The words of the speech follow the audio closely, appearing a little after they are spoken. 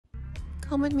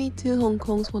Come with me to Hong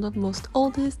Kong's one of the most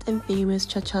oldest and famous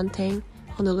Chachanteng,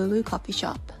 Honolulu coffee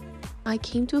shop. I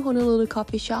came to Honolulu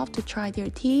coffee shop to try their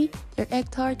tea, their egg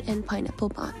tart, and pineapple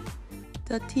bun.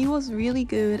 The tea was really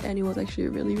good and it was actually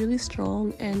really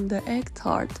strong, and the egg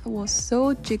tart was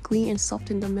so jiggly and soft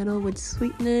in the middle with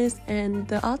sweetness, and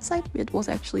the outside bit was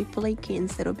actually flaky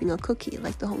instead of being a cookie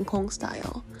like the Hong Kong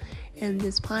style. And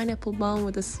this pineapple bun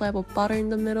with a slab of butter in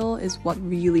the middle is what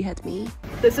really had me.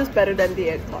 This is better than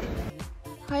the egg tart.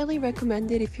 Highly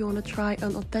recommended if you want to try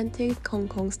an authentic Hong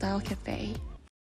Kong style cafe.